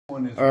All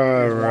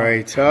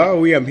right,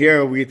 we are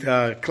here with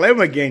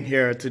Clem again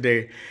here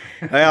today.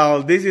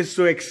 This is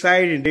so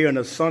exciting day on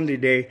a Sunday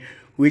day,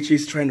 which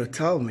is trying to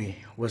tell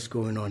me what's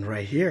going on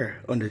right here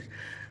on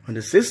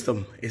the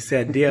system. It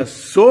said they are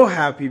so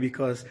happy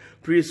because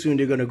pretty soon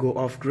they're gonna go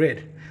off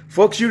grid.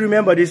 Folks, you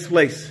remember this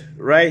place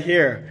right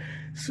here.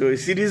 So you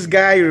see this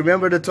guy, you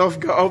remember the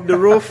tough guy up the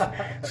roof?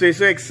 So he's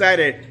so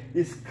excited.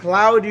 It's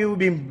cloudy, we've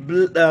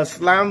been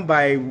slammed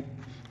by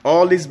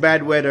all this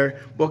bad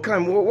weather, but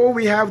come, what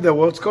we have there,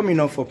 what's coming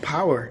up for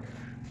power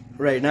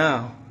right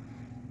now?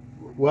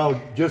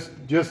 Well, just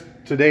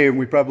today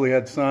we probably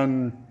had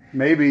sun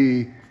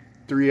maybe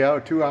 3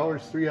 hours, 2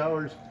 hours, 3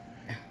 hours,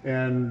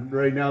 and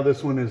right now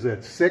this one is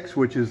at 6,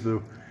 which is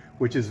the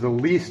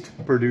least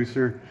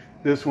producer.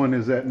 This one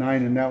is at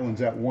 9, and that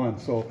one's at 1.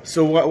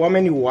 So what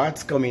many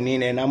watts coming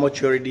in, and how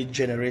much already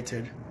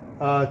generated?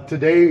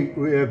 Today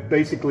we have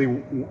basically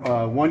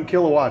 1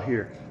 kilowatt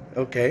here.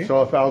 Okay. So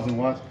 1,000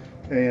 watts.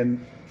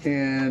 And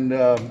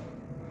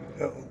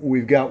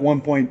we've got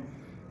 1.5.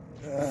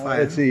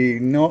 Let's see,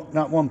 no,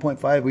 not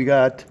 1.5. We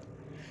got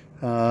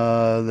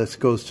this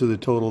goes to the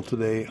total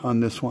today on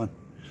this one.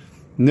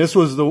 And this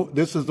is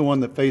the one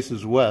that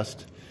faces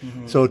west.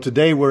 Mm-hmm. So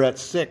today we're at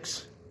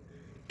 6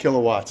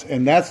 kilowatts,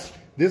 and this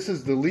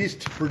is the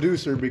least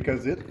producer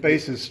because it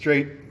faces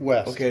straight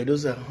west. Okay,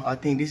 I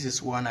think this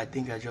is one. I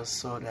think I just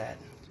saw that.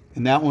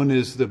 And that one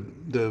is the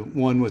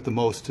one with the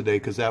most today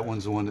because that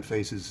one's the one that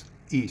faces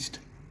east.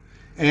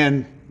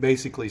 And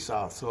basically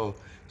south, so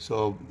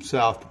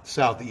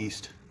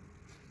southeast.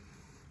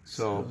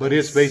 So but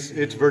it's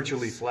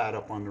virtually flat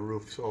up on the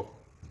roof. So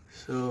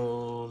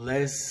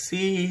let's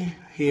see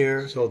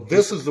here. So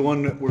this is the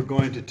one that we're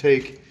going to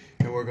take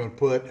and we're going to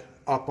put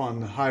up on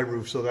the high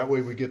roof, so that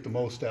way we get the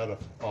most out of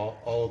all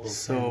of those.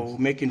 So panels.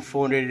 Making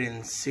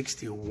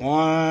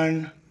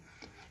 461,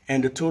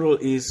 and the total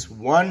is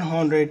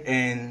 100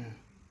 and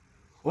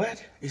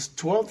what? It's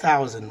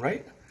 12,000,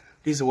 right?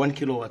 This is 1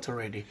 kilowatt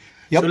already.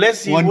 Yep, so let's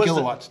see 1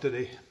 kilowatts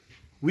today.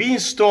 We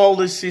installed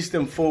this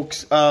system,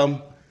 folks.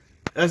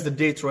 That's the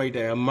date right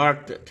there. I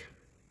marked it.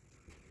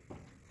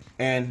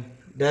 And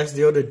that's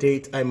the other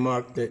date I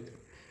marked it.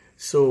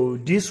 So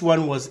this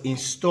one was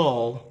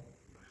installed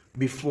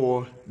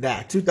before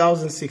that,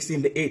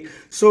 2016, the 8th.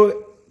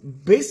 So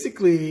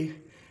basically,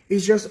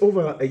 it's just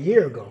over a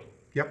year ago.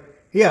 Yep.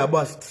 Yeah,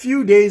 but a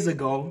few days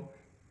ago.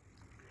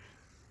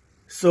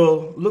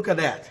 So look at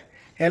that.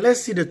 And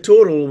let's see the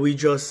total we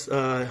just...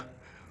 total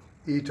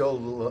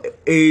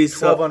is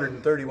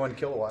 1,231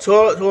 kilowatts.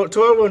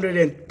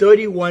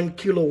 1,231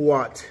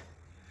 kilowatt,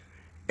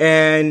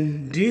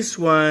 and this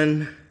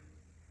one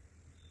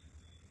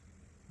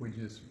we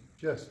just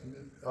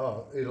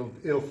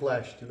it'll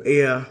flash to it.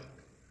 Yeah,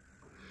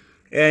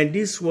 and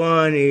this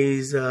one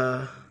is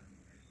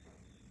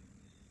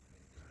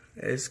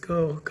let's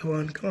go.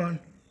 Come on.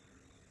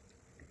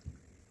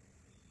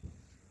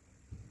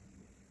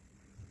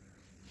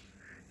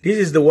 This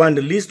is the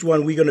least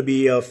one. We're going to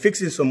be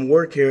fixing some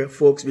work here,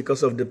 folks,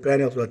 because of the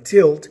panels were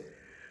tilt.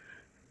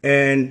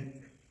 And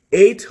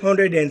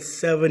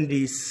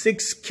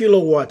 876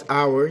 kilowatt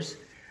hours.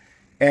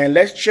 And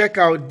let's check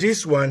out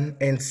this one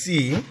and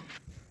see.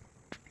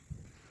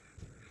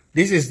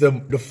 This is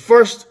the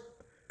first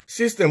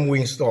system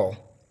we installed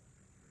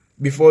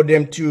before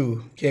them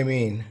two came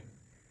in.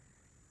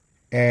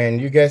 And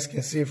you guys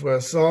can see for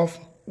yourself.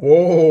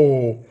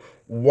 Whoa,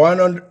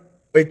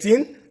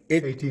 118?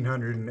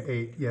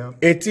 1,808, yeah.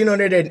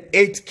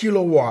 1,808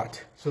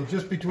 kilowatt. So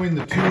just between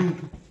the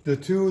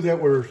two that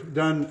were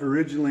done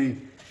originally,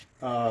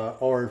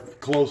 or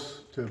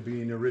close to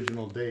being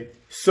original date.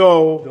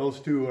 So those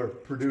two are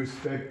produced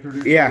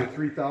yeah,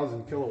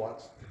 3,000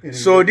 kilowatts.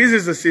 So this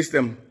is the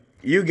system.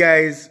 You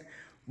guys,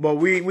 but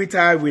we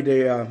tired with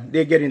the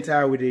they're getting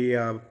tired with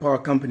the power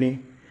company,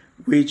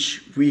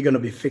 which we're gonna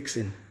be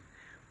fixing,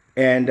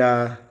 and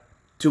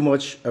too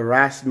much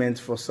harassment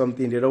for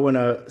something. They don't want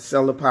to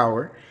sell the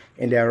power,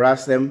 and they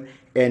harass them,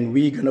 and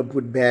we're gonna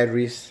put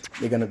batteries.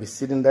 They're gonna be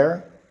sitting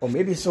there, or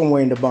maybe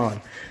somewhere in the barn.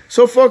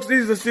 So folks,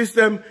 this is the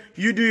system.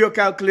 You do your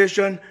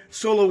calculation,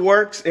 solar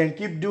works, and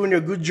keep doing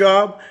a good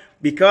job,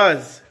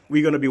 because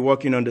we're gonna be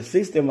working on the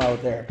system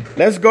out there.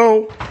 Let's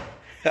go.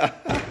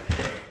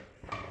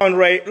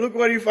 Right, look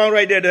what you found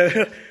right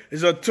there.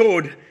 There's a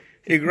toad.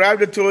 He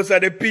grabbed the toad,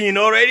 started peeing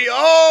already.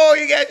 Oh,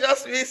 you guys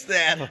just missed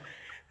that.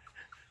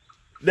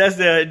 That's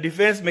the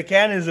defense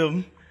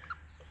mechanism.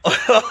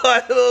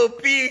 Oh,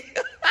 pee.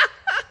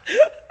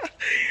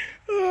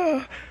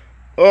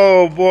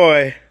 Oh,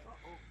 boy.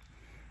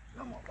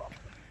 Come on, Bob.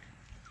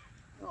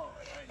 Oh,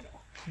 I know.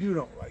 You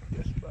don't like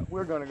this, but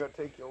we're going to go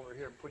take you over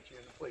here and put you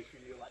in the place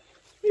you like.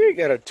 You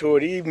got a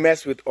toad. He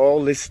messed with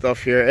all this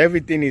stuff here.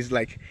 Everything is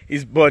like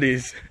his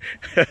buddies.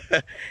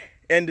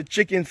 And the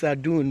chickens are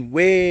doing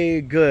way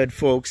good,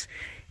 folks.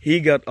 He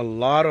got a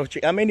lot of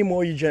chickens. How many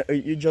more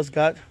you just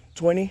got?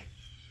 20?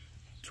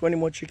 20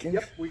 more chickens?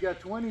 Yep, we got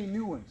 20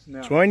 new ones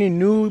now. 20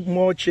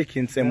 more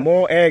chickens and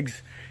more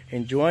eggs.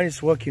 And Joanne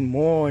is working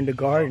more in the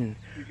garden.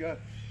 You got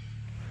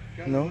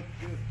no?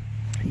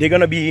 They're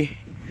going to be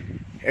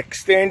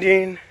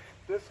extending.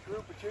 This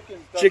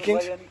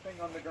chickens? Lay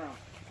anything on the ground.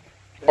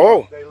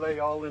 They lay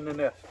all in the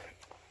nest.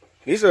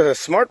 These are the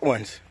smart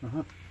ones.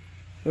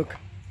 Look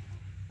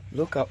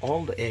at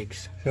all the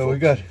eggs. So we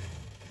got,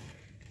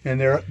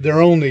 and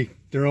they're only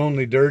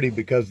dirty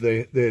because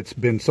it's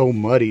been so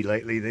muddy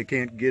lately. They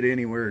can't get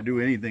anywhere or do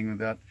anything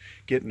without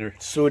getting there.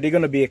 So they're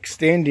gonna be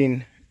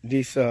extending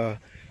this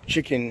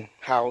chicken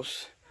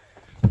house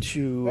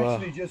to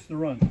actually just the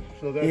run.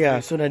 So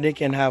that so that they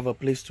can have a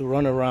place to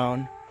run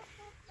around.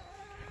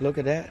 Look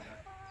at that,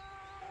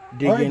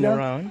 digging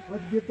around.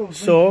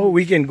 So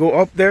we can go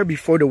up there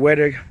before the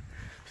weather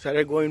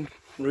started going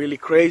really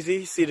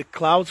crazy. See the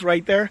clouds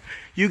right there?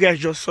 You guys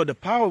just saw the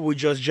power we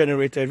just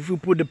generated. If we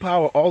put the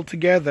power all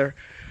together,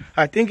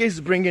 I think it's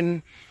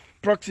bringing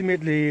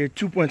approximately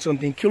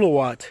 2-point-something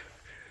kilowatt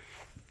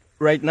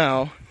right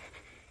now.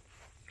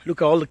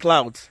 Look at all the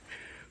clouds.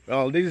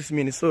 Well, this is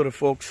Minnesota,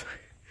 folks.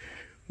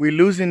 We're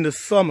losing the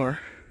summer,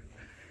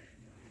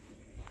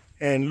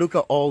 and look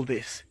at all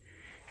this.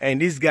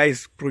 And this guy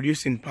is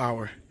producing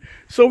power.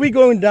 So we're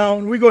going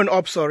down, we're going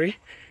up, sorry.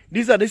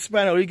 These are this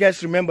panel. You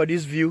guys remember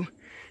this view?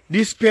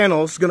 This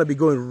panel is gonna be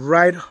going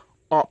right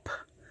up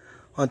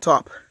on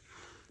top,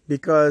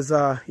 because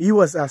he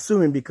was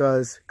assuming,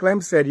 because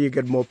Clem said you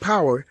get more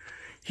power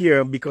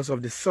here because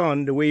of the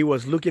sun, the way he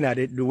was looking at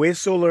it, the way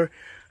solar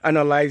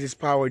analyzes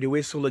power, the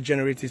way solar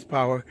generates its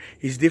power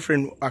is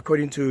different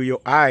according to your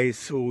eyes.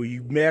 So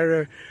you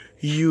better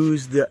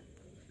use the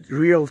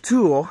real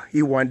tool.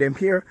 You want them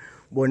here,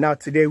 but now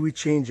today we're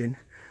changing.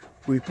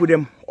 We put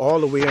them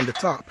all the way on the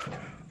top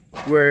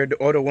where the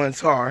other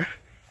ones are.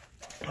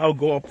 I'll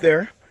go up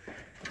there.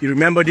 You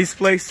remember this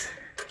place?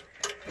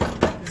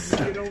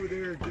 Get over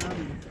there,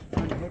 Johnny.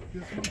 Unhook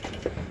this one.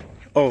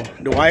 Oh,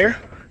 the wire?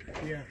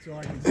 Yeah, so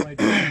I can slide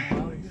this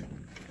one out of here.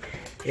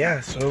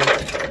 Yeah, so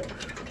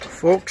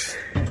folks,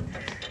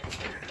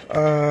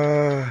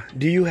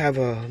 do you have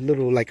a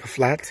little, like a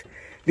flat?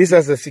 This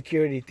has a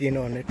security thing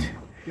on it.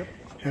 Yep.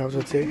 I was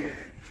gonna say.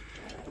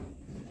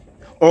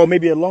 Or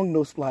maybe a long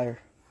nose plier.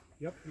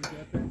 Yep, we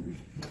got that.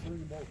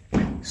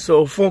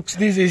 So folks,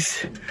 this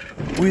is,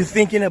 we're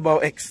thinking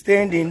about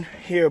extending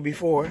here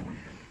before,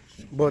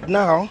 but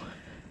now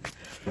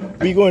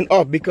we're going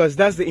up because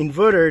that's the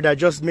inverter that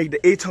just made the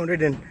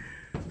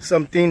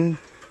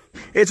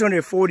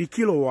 840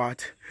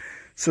 kilowatt.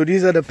 So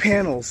these are the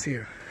panels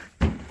here.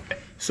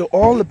 So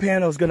all the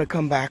panels gonna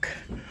come back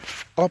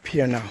up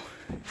here now.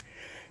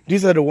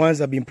 These are the ones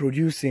that have been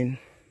producing.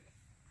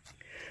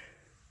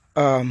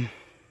 No,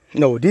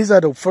 these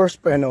are the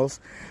first panels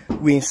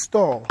we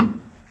install.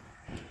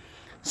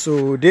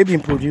 So they've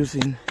been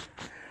producing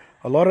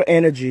a lot of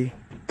energy.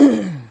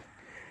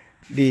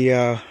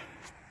 The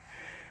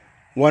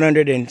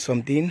 100 and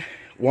something,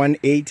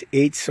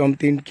 188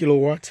 something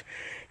kilowatts.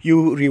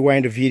 You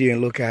rewind the video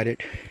and look at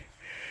it.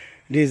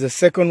 This is the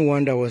second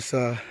one that was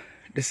the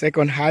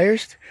second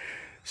highest.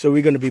 So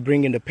we're going to be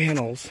bringing the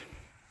panels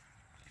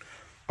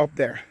up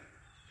there.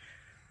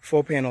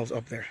 4 panels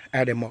up there.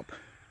 Add them up.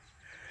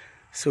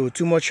 So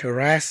too much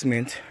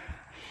harassment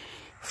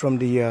from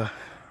the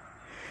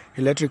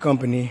electric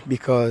company,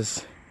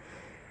 because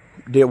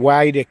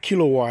why the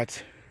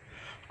kilowatt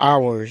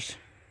hours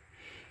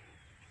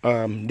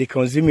they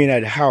consuming at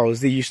the house,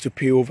 they used to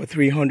pay over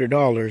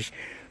 $300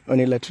 on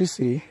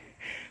electricity,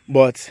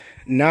 but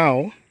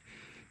now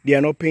they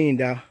are not paying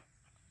that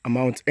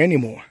amount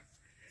anymore.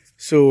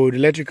 So the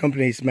electric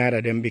company is mad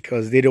at them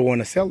because they don't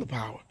want to sell the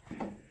power.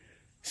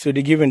 So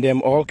they're giving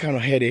them all kind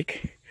of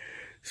headache.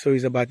 So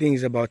I think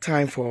it's about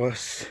time for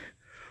us,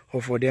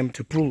 or for them,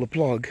 to pull the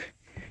plug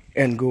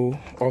and go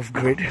off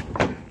grid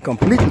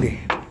completely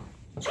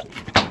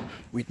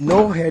with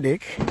no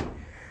headache.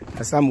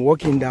 As I'm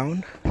walking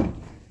down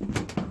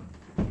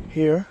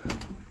here,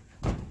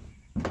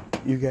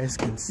 you guys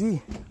can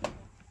see.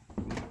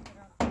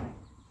 Get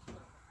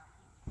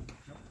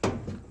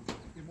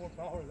more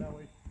power that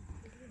way.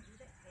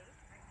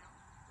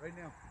 Right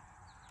now.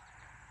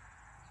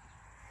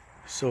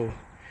 So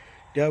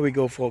there we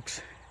go,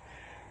 folks.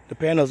 The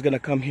panel's gonna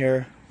come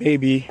here,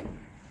 maybe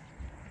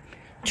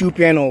 2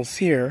 panels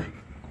here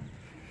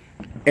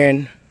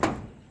and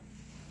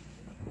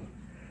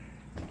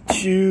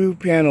 2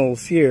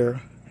 panels here,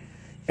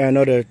 and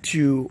another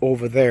 2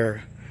 over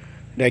there.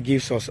 That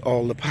gives us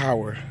all the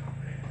power.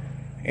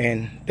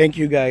 And thank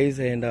you guys,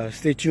 and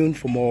stay tuned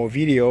for more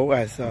video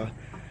as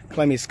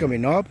Clem is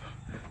coming up.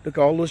 Look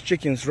at all those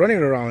chickens running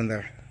around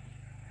there.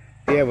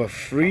 They have a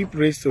free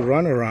place to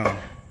run around.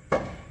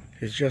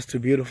 It's just too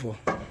beautiful.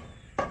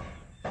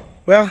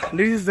 Well,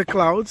 this is the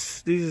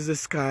clouds, this is the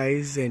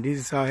skies, and this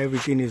is how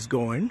everything is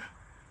going.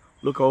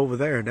 Look over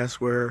there,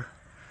 that's where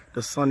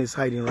the sun is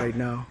hiding right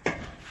now.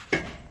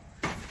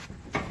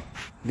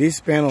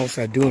 These panels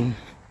are doing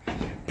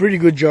pretty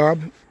good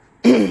job.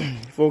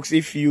 Folks,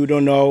 if you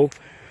don't know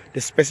the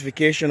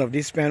specification of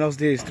these panels,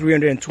 there is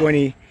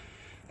 320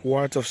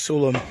 watts of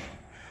solar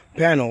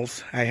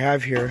panels I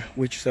have here,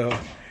 which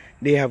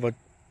they have a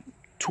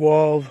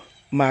 12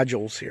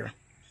 modules here.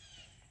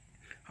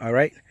 All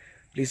right.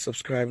 Please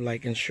subscribe,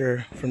 like, and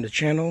share from the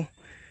channel.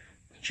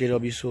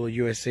 JW Solar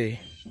USA.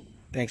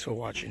 Thanks for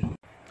watching.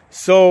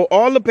 So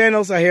all the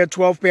panels are here,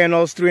 12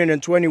 panels,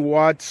 320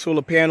 watt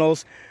solar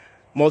panels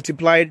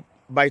multiplied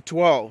by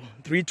 12.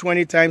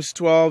 320 times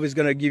 12 is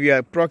going to give you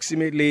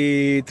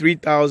approximately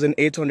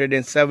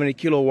 3,870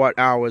 kilowatt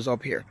hours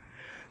up here.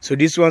 So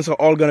these ones are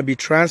all going to be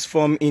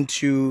transformed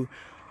into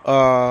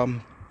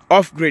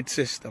off-grid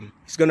system.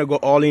 It's going to go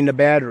all in the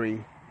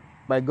battery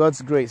by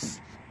God's grace.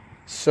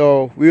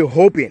 So we're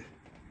hoping.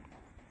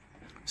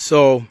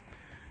 So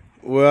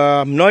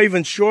I'm not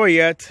even sure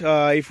yet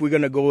if we're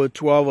going to go with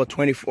 12 or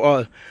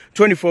 24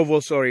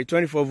 volt, sorry,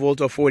 24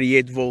 volt or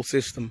 48 volt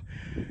system.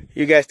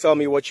 You guys tell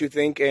me what you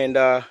think, and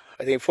I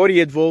think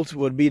 48 volts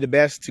would be the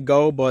best to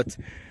go, but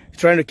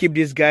trying to keep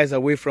these guys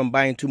away from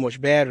buying too much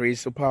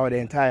batteries to power the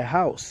entire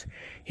house.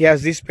 He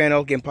has this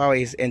panel can power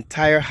his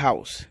entire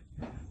house.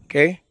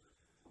 Okay?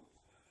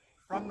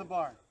 From the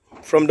barn.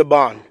 From the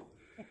barn.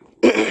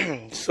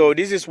 So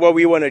this is what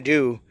we want to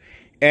do.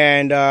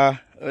 And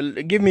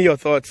give me your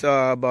thoughts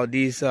about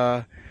this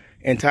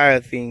entire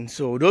thing.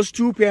 So those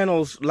two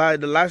panels, the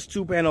last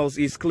two panels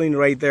is clean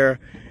right there.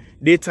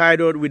 They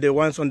tied out with the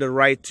ones on the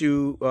right,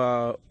 two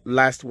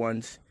last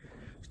ones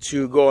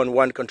to go on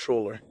one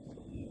controller.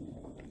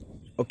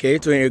 Okay,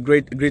 to a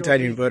grid-tied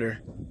inverter.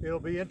 It'll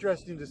be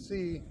interesting to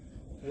see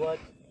what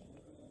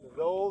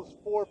those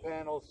 4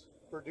 panels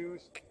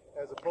produce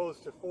as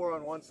opposed to 4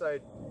 on one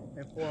side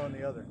and 4 on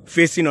the other.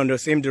 Facing on the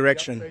same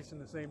direction. Yep, facing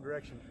the same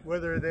direction.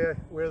 Whether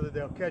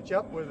they'll catch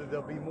up, whether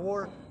there'll be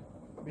more,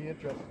 be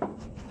interesting.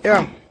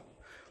 Yeah.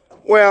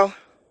 Well,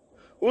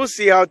 we'll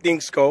see how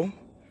things go,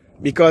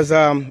 because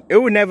it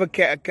will never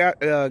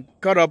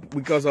cut up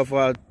because of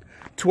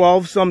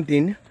 12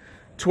 something,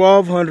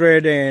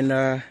 1200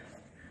 and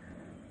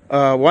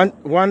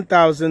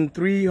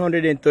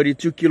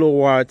 1,332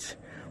 kilowatts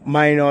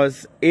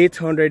minus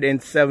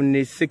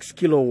 876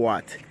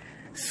 kilowatt.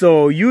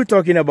 So you're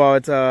talking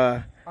about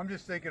I'm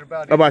just thinking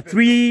about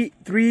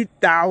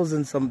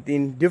 3,000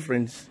 something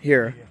difference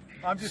here. Yeah.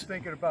 I'm just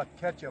thinking about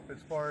catch up as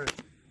far as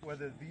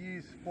whether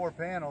these 4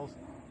 panels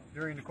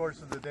during the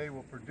course of the day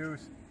will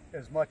produce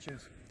as much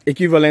as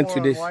equivalent 4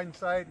 to this on one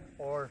side,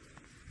 or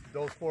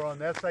those 4 on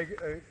that side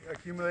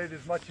accumulate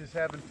as much as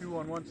having 2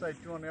 on one side,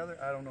 2 on the other.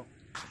 I don't know.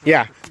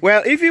 Yeah,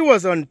 well, if it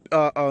was on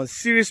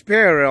series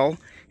parallel,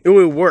 it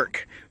will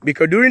work,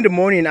 because during the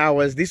morning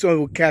hours this one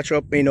will catch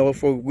up, you know,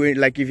 for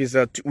like if it's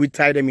we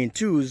tie them in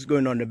twos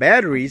going on the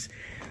batteries.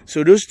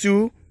 So those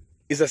two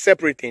is a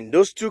separate thing.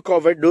 Those two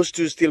covered, those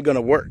two still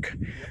gonna work.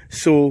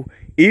 So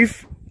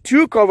if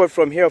 2 covered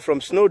from here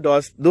from snow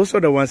dust, those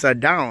other ones are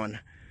down.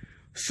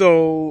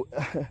 So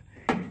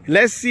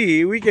let's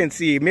see, we can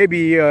see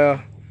maybe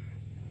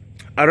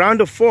around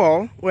the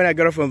fall, when I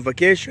got off from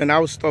vacation,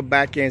 I'll stop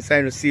back and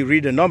try to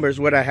read the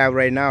numbers, what I have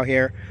right now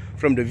here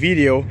from the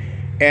video,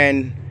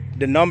 and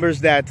the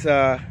numbers that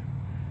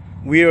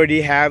we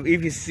already have.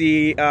 If you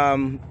see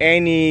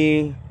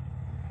any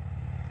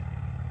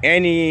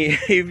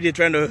if they're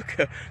trying to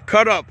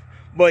cut up,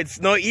 but it's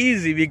not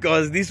easy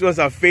because these ones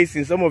are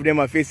facing, some of them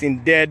are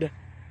facing dead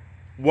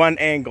one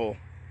angle,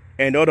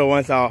 and the other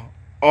ones are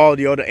all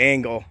the other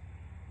angle.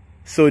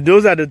 So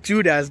those are the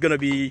two that's gonna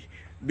be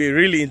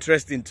really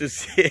interesting to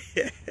see.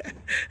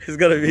 It's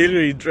gonna be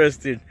really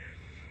interesting,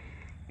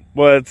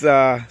 but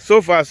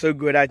so far so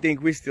good. I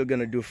think we're still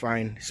gonna do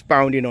fine. It's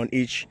pounding on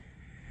each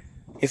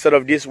instead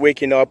of this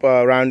waking up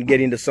around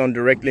getting the sun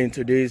directly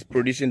into this,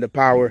 producing the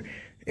power.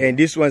 And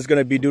this one's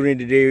gonna be during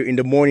the day in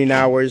the morning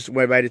hours,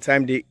 where by the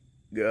time they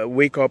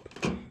wake up,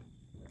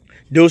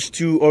 those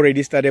two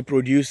already started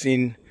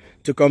producing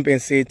to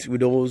compensate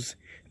with those.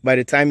 By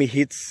the time it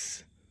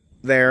hits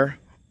there,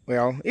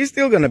 well, it's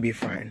still gonna be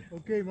fine.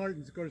 Okay,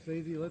 Martin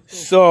Scorsese, let's go.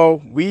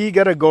 So we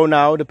gotta go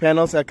now. The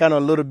panels are kind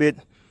of a little bit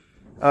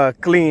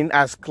clean,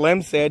 as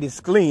Clem said, it's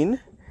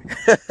clean.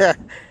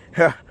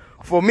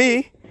 For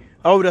me,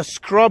 I would have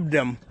scrubbed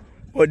them,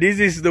 but this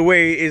is the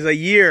way. It's a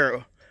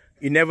year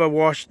you never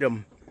washed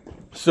them,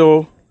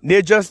 so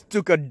they just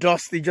took a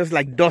dusty, just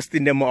like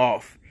dusting them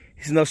off.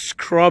 He's not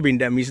scrubbing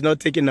them, he's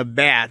not taking a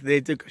bath. They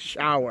took a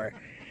shower,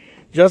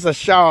 just a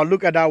shower.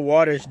 Look at that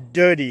water, it's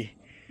dirty.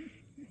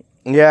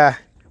 Yeah.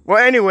 Well,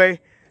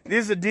 anyway,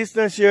 this is the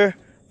distance here.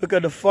 Look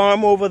at the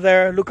farm over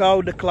there. Look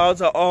how the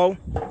clouds are all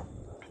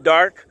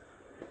dark.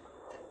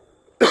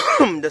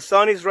 The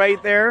sun is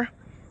right there,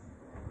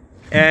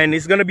 and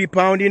it's gonna be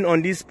pounding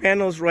on these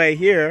panels right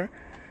here.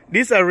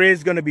 This array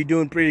is gonna be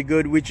doing pretty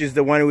good, which is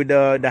the one with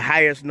the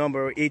highest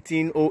number,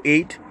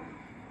 1808.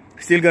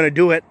 Still gonna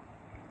do it.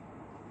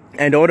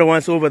 And the other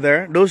ones over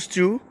there, those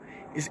two,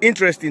 is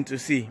interesting to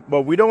see.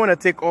 But we don't want to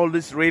take all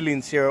these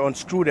railings here,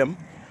 unscrew them,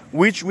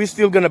 which we're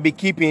still gonna be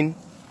keeping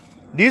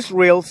these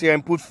rails here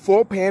and put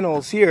 4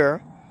 panels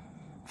here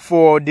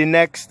for the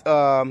next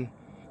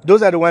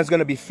those are the ones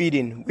gonna be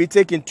feeding. We're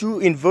taking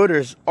 2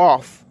 inverters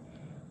off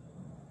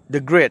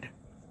the grid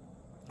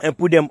and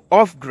put them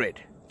off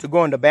grid to go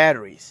on the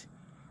batteries.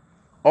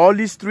 All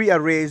these 3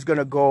 arrays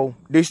gonna go,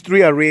 these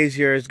 3 arrays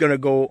here is gonna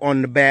go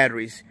on the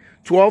batteries.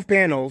 12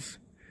 panels,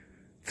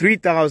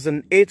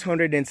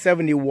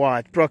 3,870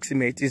 watt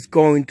approximate is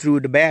going through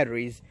the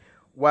batteries,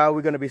 while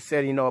we're gonna be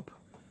setting up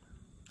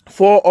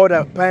 4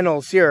 other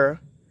panels here,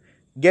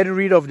 get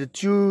rid of the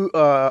 2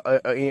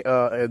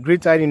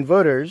 grid-tied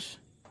inverters,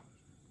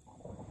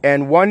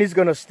 and one is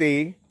gonna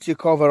stay to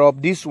cover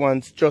up these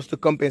ones just to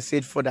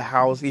compensate for the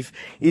house if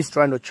he's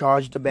trying to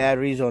charge the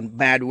batteries on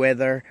bad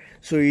weather,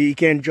 so he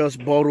can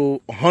just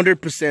borrow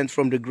 100%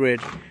 from the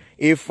grid.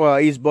 If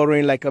he's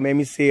borrowing like let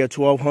me say a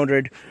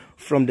 1200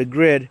 from the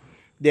grid,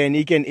 then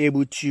he can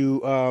able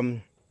to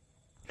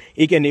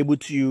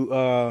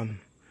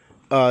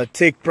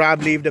take,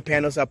 probably if the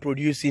panels are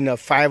producing a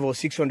 500 or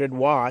 600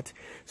 watt,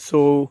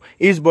 so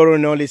he's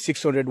borrowing only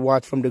 600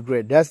 watt from the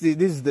grid. This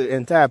is the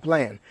entire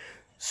plan.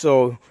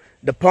 So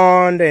the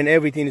pond and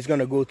everything is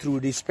going to go through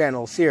these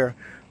panels here,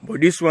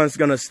 but this one's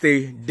going to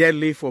stay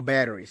deadly for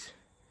batteries.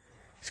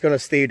 It's going to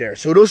stay there.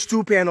 So those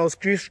 2 panels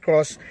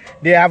crisscross,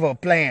 they have a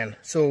plan.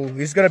 So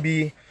it's going to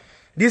be,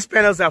 these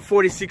panels are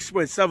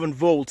 46.7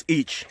 volts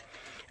each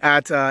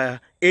at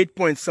 8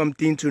 point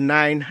something to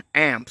 9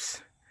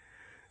 amps.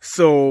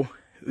 So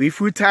if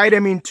we tie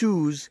them in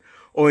 2s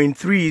or in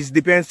 3s,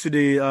 depends to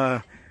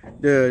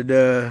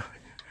the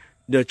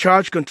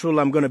charge control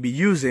I'm going to be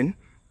using,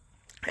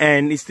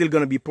 and it's still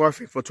going to be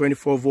perfect for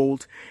 24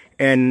 volt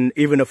and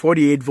even a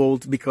 48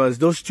 volt, because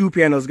those 2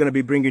 panels going to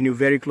be bringing you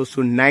very close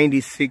to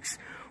 96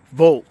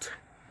 volt,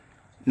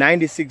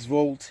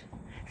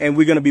 and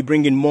we're going to be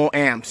bringing more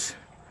amps.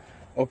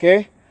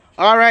 Okay,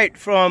 all right,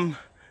 from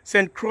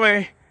St.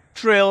 Croix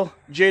Trail,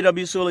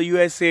 JW Solar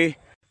USA,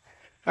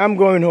 I'm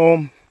going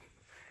home.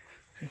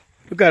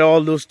 Look at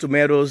all those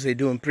tomatoes, they're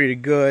doing pretty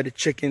good. The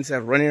chickens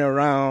are running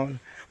around.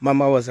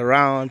 Mama was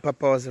around,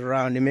 Papa was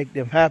around. They make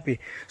them happy.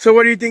 So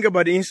what do you think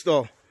about the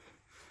install?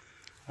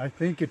 I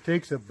think it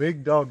takes a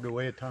big dog to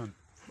weigh a ton.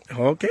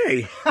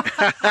 Okay.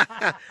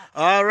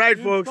 All right,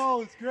 folks. The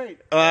install is great.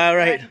 All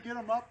right. Get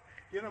them up,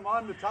 get them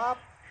on the top,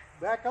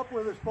 back up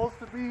where they're supposed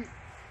to be,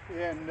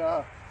 and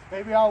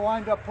maybe I'll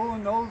wind up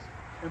pulling those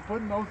and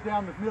putting those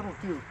down the middle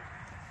too.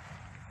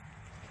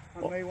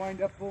 I may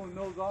wind up pulling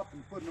those off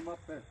and putting them up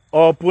there.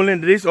 Or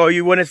pulling this, or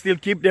you want to still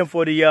keep them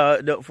for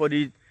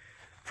the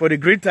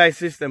grid tie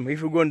system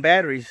if we're going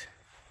batteries?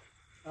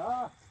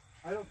 I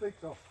don't think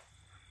so.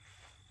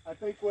 I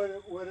think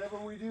whatever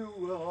we do,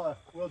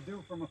 we'll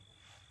do from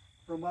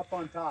up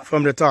on top.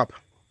 From the top.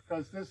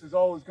 Because this is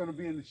always going to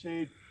be in the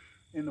shade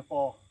in the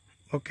fall.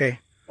 Okay.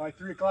 By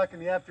 3 o'clock in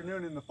the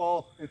afternoon in the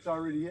fall, it's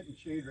already hitting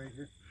shade right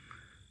here.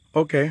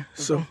 Okay.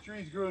 So those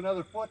trees grew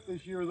another foot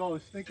this year with all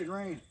this stinking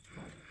rain.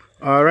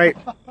 All right.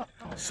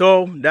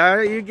 So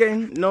there you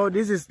again. No,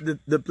 this is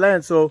the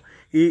plan. So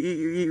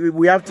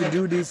we have to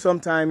do this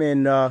sometime,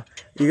 and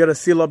you gotta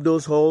seal up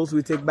those holes.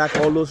 We take back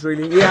all those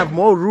railings. We have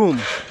more room.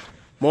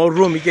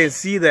 You can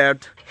see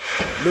that.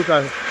 Look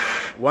at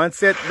one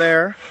set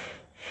there,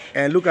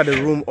 and look at the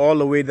room all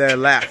the way there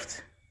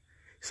left.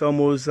 It's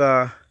almost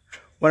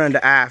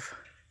 1.5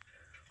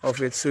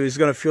 of it. So it's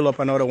gonna fill up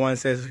another one.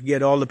 Says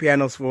get all the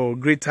panels for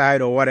grid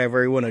tied or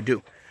whatever you wanna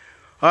do.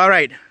 All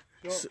right.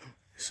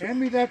 So,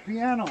 hand me that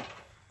piano.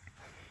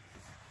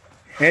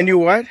 Hand you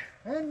what?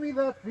 Hand me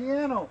that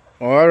piano.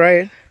 All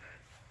right.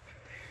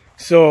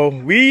 So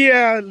we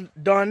are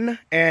done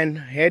and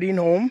heading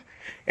home.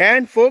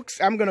 And folks,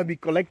 I'm going to be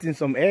collecting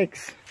some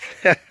eggs.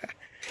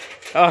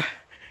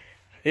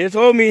 They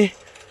told me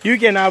you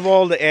can have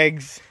all the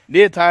eggs.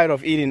 They're tired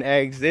of eating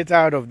eggs. They're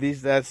tired of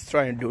this, that's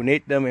trying to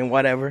donate them and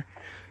whatever.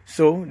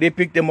 So they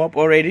picked them up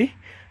already.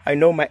 I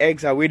know my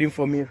eggs are waiting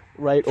for me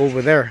right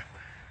over there,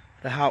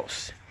 the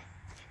house.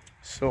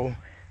 So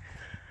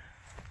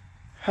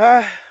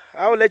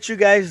I'll let you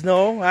guys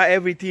know how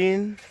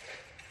everything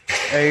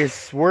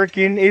is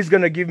working. He's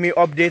gonna give me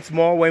updates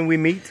more when we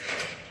meet,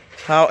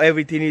 how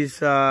everything is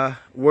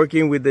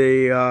working with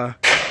the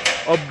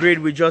upgrade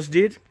we just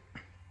did.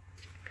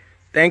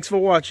 Thanks for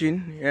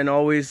watching and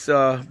always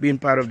being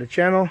part of the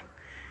channel.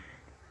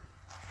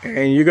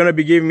 And you're gonna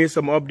be giving me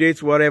some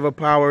updates, whatever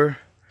power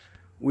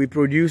we're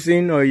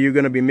producing or you're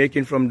gonna be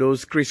making from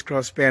those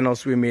crisscross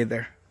panels we made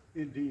there.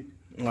 Indeed.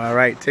 All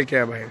right, take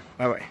care, bye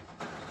bye.